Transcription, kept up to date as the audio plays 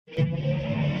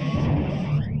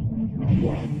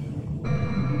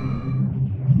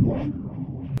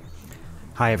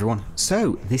Hi everyone,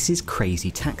 so this is Crazy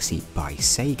Taxi by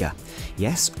Sega.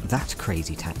 Yes, that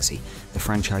Crazy Taxi, the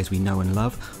franchise we know and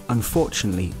love,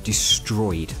 unfortunately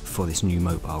destroyed for this new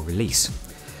mobile release.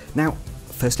 Now,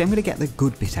 firstly I'm going to get the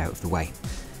good bit out of the way.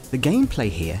 The gameplay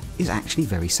here is actually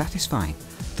very satisfying.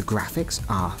 The graphics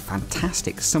are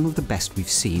fantastic, some of the best we've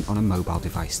seen on a mobile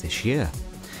device this year.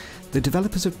 The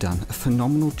developers have done a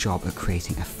phenomenal job at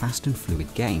creating a fast and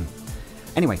fluid game.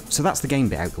 Anyway, so that's the game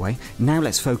bit out of the way. Now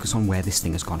let's focus on where this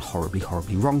thing has gone horribly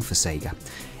wrong for Sega.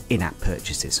 In-app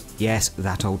purchases. Yes,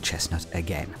 that old chestnut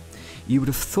again. You would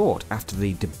have thought after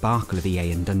the debacle of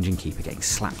EA and Dungeon Keeper getting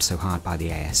slapped so hard by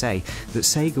the ASA that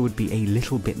Sega would be a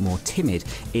little bit more timid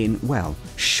in, well,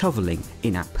 shoveling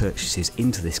in-app purchases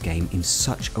into this game in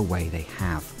such a way they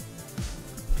have.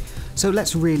 So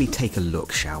let's really take a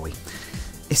look, shall we?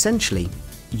 Essentially,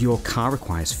 your car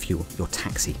requires fuel, your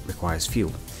taxi requires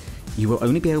fuel. You will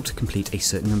only be able to complete a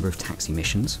certain number of taxi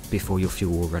missions before your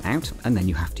fuel will run out, and then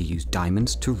you have to use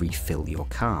diamonds to refill your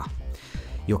car.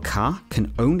 Your car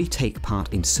can only take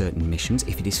part in certain missions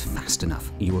if it is fast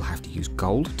enough. You will have to use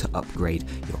gold to upgrade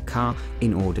your car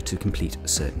in order to complete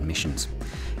certain missions.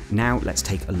 Now let's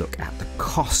take a look at the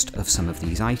cost of some of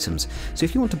these items. So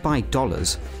if you want to buy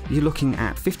dollars, you're looking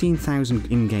at 15,000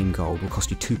 in-game gold will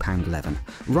cost you £2.11,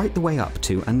 right the way up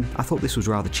to, and I thought this was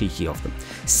rather cheeky of them,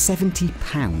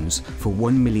 £70 for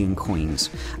 1 million coins,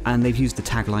 and they've used the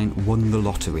tagline, "Won the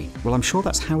lottery." Well, I'm sure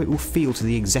that's how it will feel to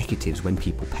the executives when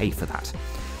people pay for that.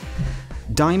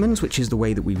 Diamonds, which is the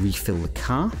way that we refill the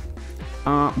car,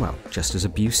 are, well, just as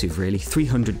abusive really,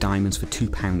 300 diamonds for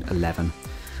 £2.11.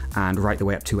 and right the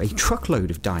way up to a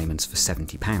truckload of diamonds for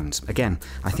 £70. Again,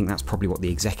 I think that's probably what the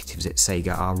executives at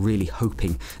Sega are really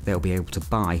hoping they'll be able to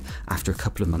buy after a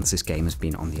couple of months this game has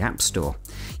been on the App Store.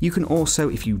 You can also,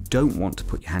 if you don't want to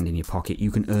put your hand in your pocket,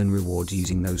 you can earn rewards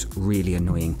using those really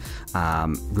annoying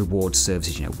reward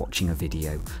services, you know, watching a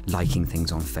video, liking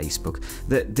things on Facebook,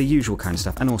 the usual kind of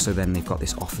stuff. And also then they've got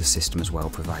this offer system as well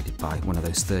provided by one of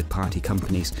those third-party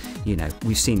companies. You know,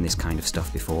 we've seen this kind of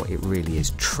stuff before, it really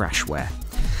is trashware.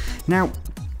 Now,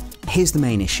 here's the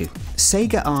main issue.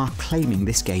 Sega are claiming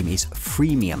this game is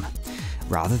freemium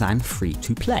rather than free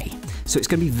to play. So it's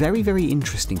going to be very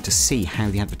interesting to see how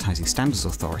the Advertising Standards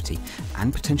Authority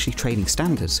and potentially Trading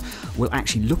Standards will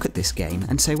actually look at this game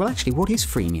and say, well, actually, what is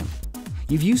freemium?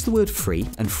 You've used the word free,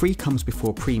 and free comes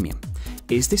before premium.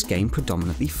 Is this game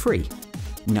predominantly free?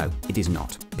 No, it is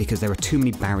not, because there are too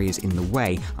many barriers in the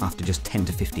way after just 10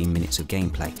 to 15 minutes of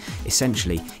gameplay.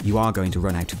 Essentially, you are going to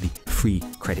run out of the free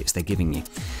credits they're giving you.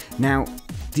 Now,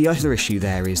 the other issue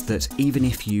there is that even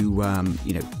if you,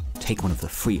 take one of the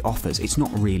free offers, it's not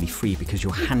really free because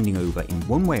you're handing over, in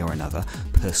one way or another,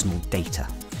 personal data.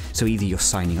 So either you're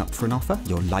signing up for an offer,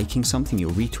 you're liking something,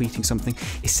 you're retweeting something.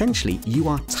 Essentially, you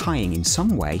are tying in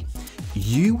some way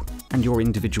you and your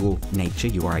individual nature,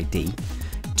 your ID,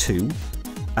 to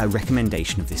a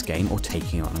recommendation of this game or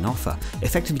taking it on an offer.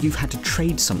 Effectively, you've had to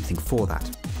trade something for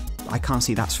that. I can't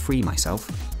see that's free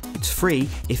myself. It's free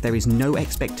if there is no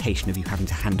expectation of you having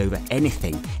to hand over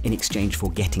anything in exchange for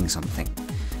getting something.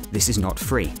 This is not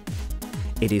free.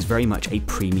 It is very much a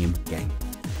premium game,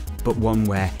 but one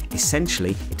where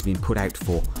essentially it's been put out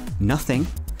for nothing,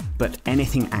 but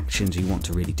anything actions you want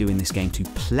to really do in this game to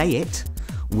play it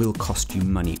will cost you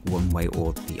money one way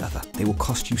or the other. They will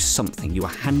cost you something. You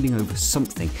are handing over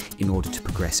something in order to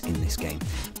progress in this game.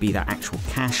 Be that actual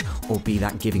cash or be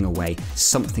that giving away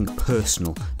something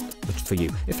personal for you.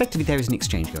 Effectively, there is an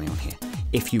exchange going on here.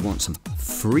 If you want some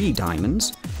free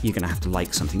diamonds, you're going to have to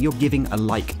like something. You're giving a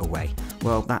like away.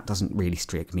 Well, that doesn't really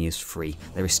strike me as free.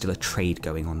 There is still a trade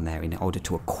going on there in order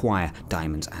to acquire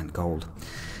diamonds and gold.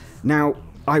 Now,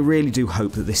 I really do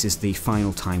hope that this is the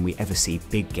final time we ever see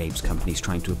big games companies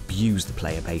trying to abuse the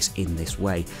player base in this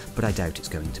way, but I doubt it's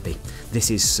going to be.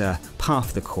 This is par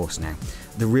for the course now.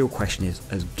 The real question is,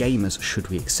 as gamers, should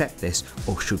we accept this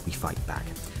or should we fight back?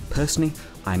 Personally,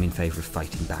 I'm in favour of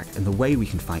fighting back, and the way we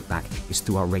can fight back is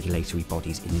through our regulatory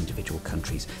bodies in individual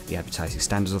countries, the Advertising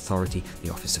Standards Authority,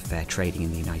 the Office of Fair Trading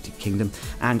in the United Kingdom,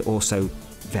 and also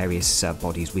various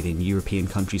bodies within European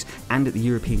countries and at the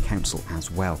European Council as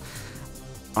well.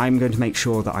 I'm going to make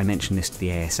sure that I mention this to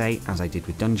the ASA, as I did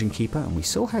with Dungeon Keeper, and we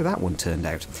saw how that one turned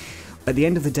out. At the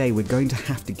end of the day, we're going to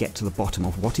have to get to the bottom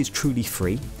of what is truly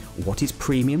free, what is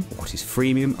premium, what is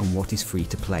freemium, and what is free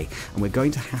to play. And we're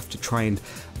going to have to try and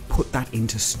put that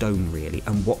into stone, really,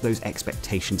 and what those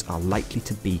expectations are likely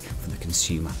to be for the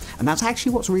consumer. And that's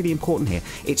actually what's really important here.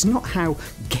 It's not how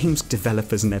games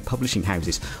developers and their publishing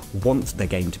houses want their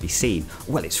game to be seen.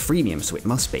 Well, it's freemium, so it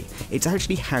must be. It's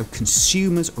actually how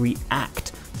consumers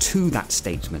react to that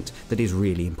statement that is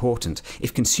really important.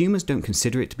 If consumers don't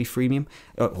consider it to be freemium,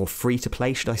 or free to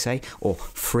play, should I say, or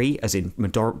free as in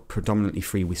predominantly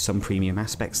free with some premium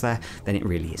aspects there, then it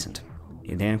really isn't.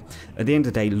 You know, at the end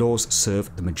of the day, laws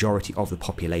serve the majority of the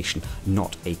population,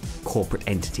 not a corporate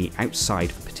entity outside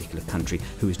of a particular country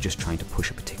who is just trying to push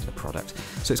a particular product.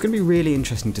 So it's going to be really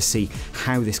interesting to see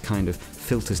how this kind of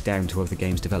filters down to other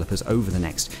games developers over the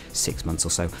next 6 months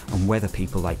or so, and whether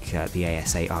people like the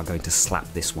ASA are going to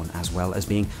slap this one as well as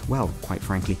being, well, quite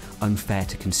frankly, unfair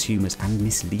to consumers and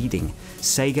misleading.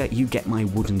 Sega, you get my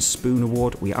wooden spoon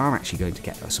award. We are actually going to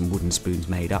get some wooden spoons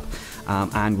made up,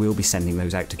 and we'll be sending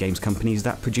those out to games companies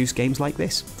that produce games like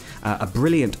this. A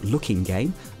brilliant looking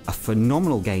game, a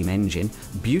phenomenal game engine,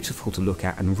 beautiful to look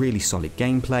at and really solid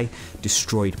gameplay,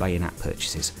 destroyed by in-app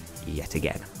purchases yet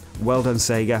again. Well done,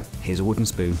 Sega. Here's a wooden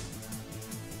spoon.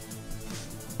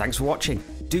 Thanks for watching.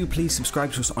 Do please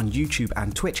subscribe to us on YouTube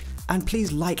and Twitch, and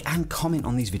please like and comment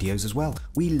on these videos as well.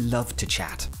 We love to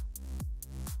chat.